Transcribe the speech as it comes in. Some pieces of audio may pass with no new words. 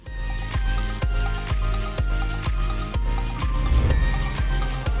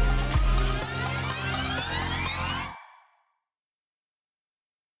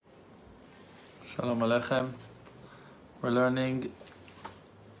Shalom Aleichem. We're learning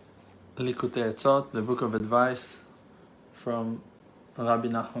Likutei Etzot, the book of advice from Rabbi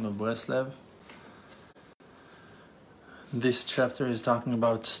Nachman of Breslev. This chapter is talking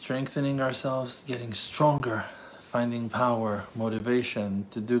about strengthening ourselves, getting stronger, finding power, motivation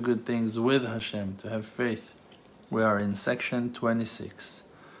to do good things with Hashem, to have faith. We are in section 26.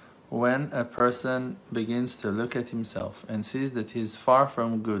 When a person begins to look at himself and sees that he's far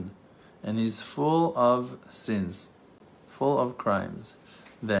from good, and he's full of sins, full of crimes,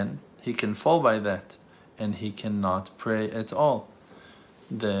 then he can fall by that and he cannot pray at all.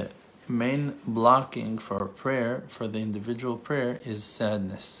 The main blocking for prayer, for the individual prayer, is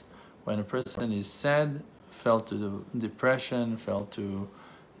sadness. When a person is sad, fell to depression, fell to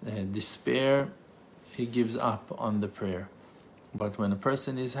despair, he gives up on the prayer. But when a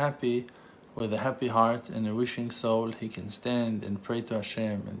person is happy, with a happy heart and a wishing soul, he can stand and pray to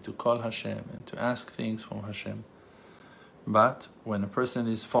Hashem and to call Hashem and to ask things from Hashem. But when a person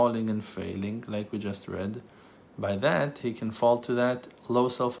is falling and failing, like we just read, by that he can fall to that low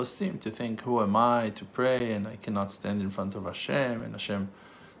self-esteem, to think, who am I to pray, and I cannot stand in front of Hashem, and Hashem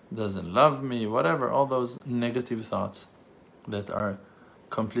doesn't love me, whatever, all those negative thoughts that are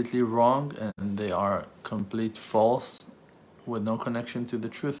completely wrong and they are complete false with no connection to the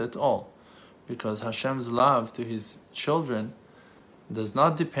truth at all. Because Hashem's love to His children does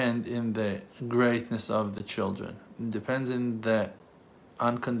not depend in the greatness of the children. It depends in the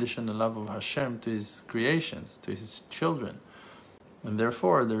unconditional love of Hashem to His creations, to His children. And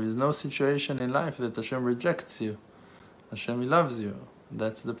therefore, there is no situation in life that Hashem rejects you. Hashem loves you.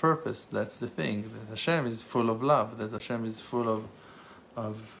 That's the purpose. That's the thing. That Hashem is full of love. That Hashem is full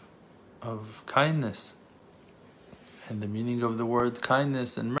of kindness. And the meaning of the word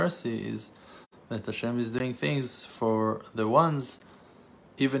kindness and mercy is that Hashem is doing things for the ones,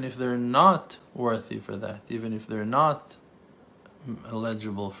 even if they're not worthy for that, even if they're not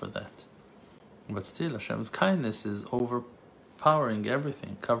eligible for that. But still, Hashem's kindness is overpowering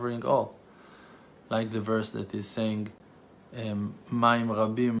everything, covering all. Like the verse that is saying, Maim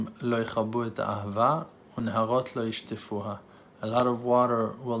rabim lo yichabu et ha'ahava, u'neharot lo yishtifuha. A lot of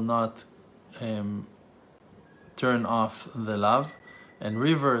water will not turn off the love, and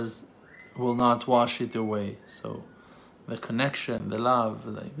rivers will not wash it away. So the connection, the love,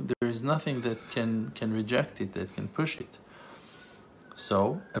 there is nothing that can reject it, that can push it.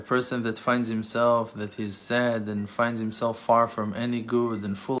 So a person that finds himself that he's sad and finds himself far from any good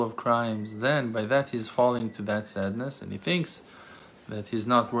and full of crimes, then by that he's falling to that sadness, and he thinks that he's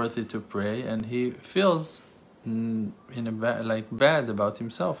not worthy to pray, and he feels bad about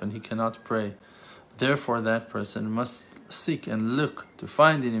himself, and he cannot pray. Therefore, that person must seek and look to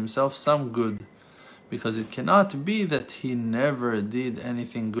find in himself some good, because it cannot be that he never did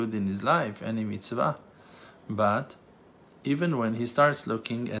anything good in his life, any mitzvah. But even when he starts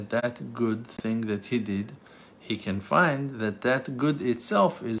looking at that good thing that he did, he can find that that good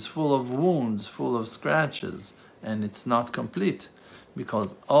itself is full of wounds, full of scratches, and it's not complete,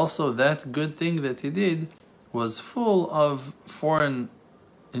 because also that good thing that he did was full of foreign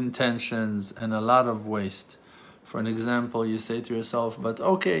intentions and a lot of waste. For an example, you say to yourself, but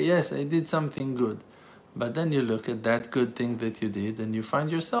okay, yes, I did something good. But then you look at that good thing that you did, and you find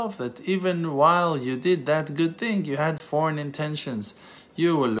yourself that even while you did that good thing, you had foreign intentions.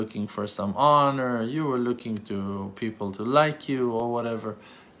 You were looking for some honor, you were looking to people to like you or whatever.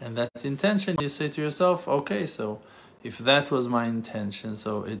 And that intention, you say to yourself, okay, so if that was my intention,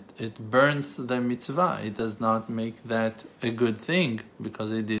 so it burns the mitzvah. It does not make that a good thing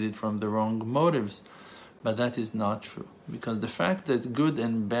because I did it from the wrong motives. But that is not true. Because the fact that good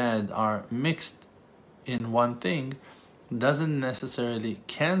and bad are mixed in one thing doesn't necessarily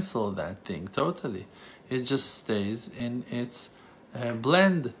cancel that thing totally. It just stays in its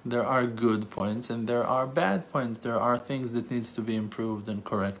blend. There are good points and there are bad points. There are things that needs to be improved and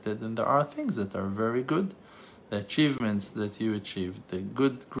corrected, and there are things that are very good. The achievements that you achieved, the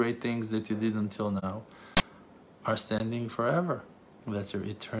good, great things that you did until now are standing forever. That's your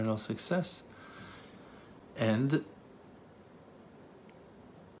eternal success. And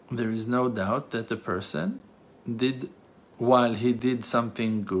there is no doubt that the person did, while he did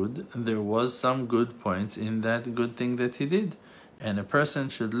something good, there was some good points in that good thing that he did. And a person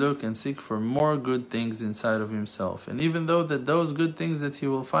should look and seek for more good things inside of himself. And even though that those good things that he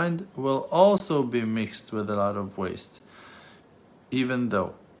will find will also be mixed with a lot of waste, even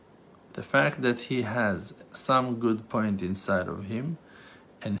though the fact that he has some good point inside of him,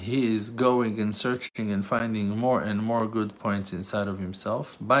 and he is going and searching and finding more and more good points inside of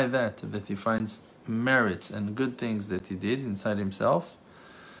himself, by that he finds merits and good things that he did inside himself,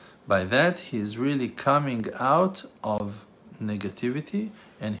 By that, he is really coming out of negativity,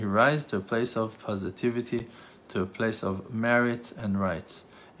 and he rises to a place of positivity, to a place of merits and rights.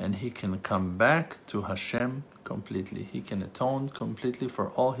 And he can come back to Hashem completely. He can atone completely for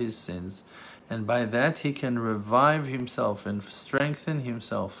all his sins. And by that, he can revive himself and strengthen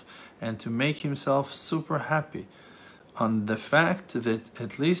himself and to make himself super happy on the fact that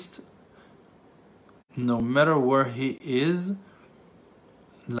at least no matter where he is,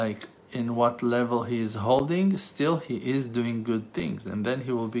 like in what level he is holding, still he is doing good things. And then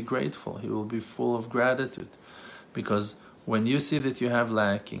he will be grateful. He will be full of gratitude. Because when you see that you have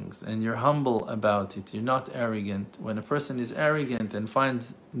lackings and you're humble about it, you're not arrogant. When a person is arrogant and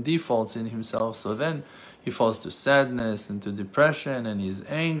finds defaults in himself, so then he falls to sadness and to depression, and he's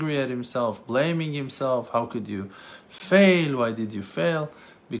angry at himself, blaming himself. How could you fail? Why did you fail?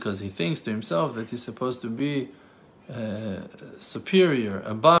 Because he thinks to himself that he's supposed to be superior,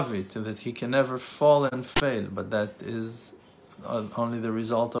 above it, that he can never fall and fail. But that is only the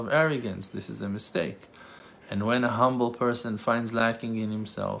result of arrogance. This is a mistake. And when a humble person finds lacking in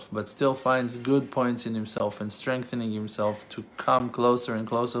himself, but still finds good points in himself and strengthening himself to come closer and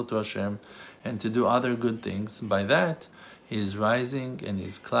closer to Hashem and to do other good things, by that he is rising and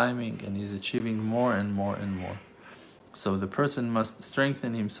he's climbing and he's achieving more and more and more. So the person must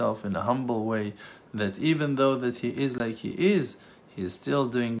strengthen himself in a humble way, that even though that he is like he is still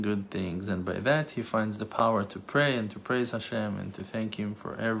doing good things, and by that he finds the power to pray and to praise Hashem and to thank him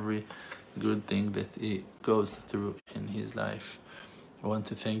for every good thing that he goes through in his life. I want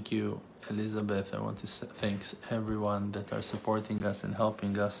to thank you, Elizabeth. I want to thank everyone that are supporting us and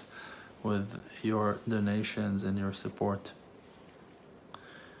helping us with your donations and your support.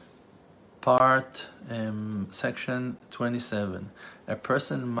 Section 27. A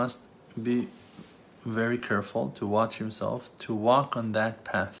person must be very careful to watch himself, to walk on that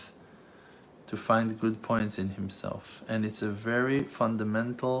path, to find good points in himself. And it's a very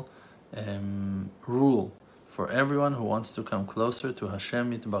fundamental rule for everyone who wants to come closer to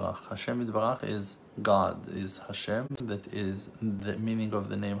Hashem Yitbarach. Hashem Yitbarach is God, is Hashem. That is the meaning of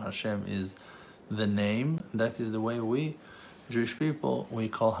the name Hashem, is the name. That is the way we, Jewish people, we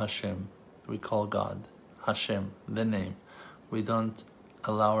call Hashem. We call God Hashem, the name. We don't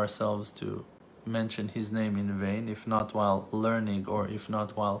allow ourselves to mention his name in vain, if not while learning or if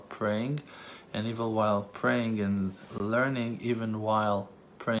not while praying. And even while praying and learning,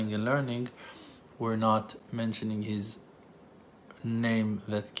 we're not mentioning his name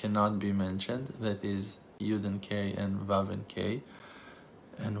that cannot be mentioned, that is Yud and K and Vav and K,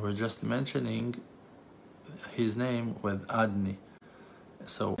 and we're just mentioning his name with Adni.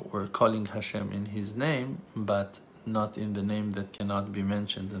 So we're calling Hashem in his name, but not in the name that cannot be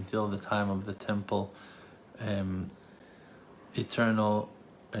mentioned until the time of the temple eternal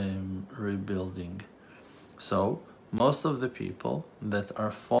rebuilding. So most of the people that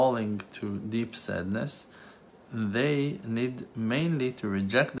are falling to deep sadness, they need mainly to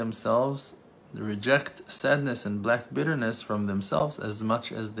reject themselves, reject sadness and black bitterness from themselves as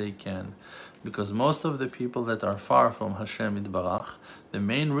much as they can. Because most of the people that are far from Hashem Yitbarach, the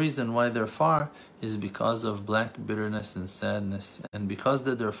main reason why they're far is because of black bitterness and sadness, and because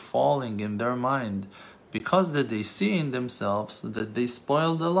that they're falling in their mind, because that they see in themselves that they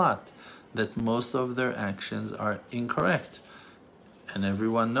spoiled a lot, that most of their actions are incorrect. And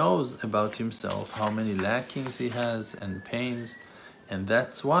everyone knows about himself how many lackings he has and pains, and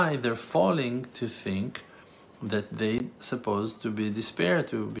that's why they're falling to think that they supposed to be despair,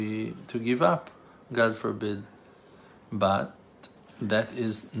 to give up, God forbid. But that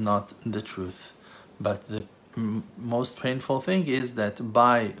is not the truth. But the most painful thing is that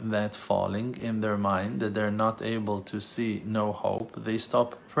by that falling in their mind, that they're not able to see no hope, they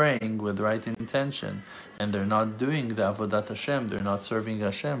stop praying with right intention, and they're not doing the Avodat Hashem, they're not serving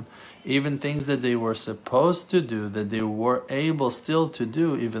Hashem. Even things that they were supposed to do, that they were able still to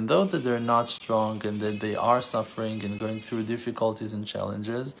do, even though that they're not strong and that they are suffering and going through difficulties and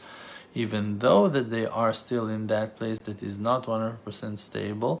challenges, even though that they are still in that place that is not 100%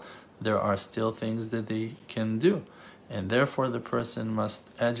 stable, there are still things that they can do. And therefore the person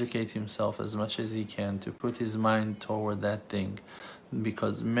must educate himself as much as he can to put his mind toward that thing.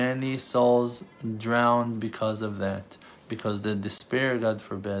 Because many souls drown because of that. Because the despair, God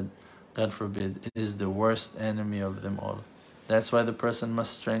forbid, is the worst enemy of them all. That's why the person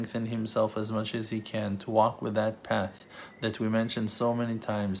must strengthen himself as much as he can to walk with that path that we mentioned so many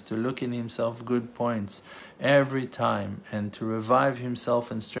times, to look in himself good points every time, and to revive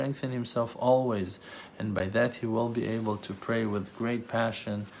himself and strengthen himself always. And by that he will be able to pray with great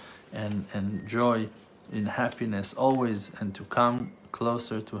passion and joy in happiness always, and to come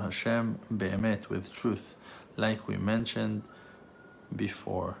closer to Hashem be'emet, with truth, like we mentioned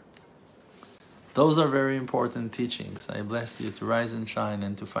before. Those are very important teachings. I bless you to rise and shine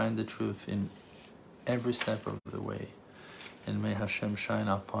and to find the truth in every step of the way. And may Hashem shine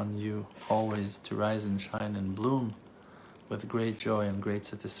upon you always to rise and shine and bloom with great joy and great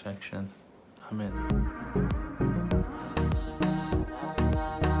satisfaction. Amen.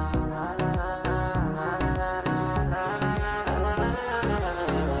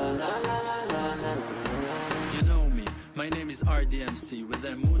 My name is RDMC with the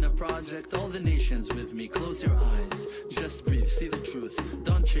Emunah Project, all the nations with me. Close your eyes, just breathe, see the truth.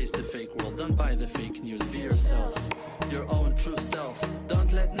 Don't chase the fake world, don't buy the fake news. Be yourself, your own true self.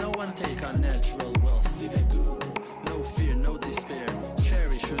 Don't let no one take our natural wealth. See the good, no fear, no despair.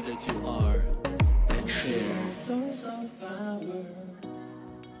 Cherish who that you are and share. Source of power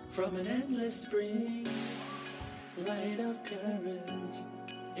from an endless spring. Light of courage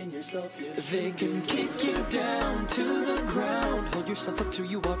in yourself, yes. They can kick you down to the ground. Hold yourself up till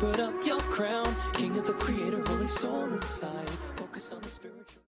you are, put up your crown. King of the Creator, holy soul inside. Focus on the spiritual.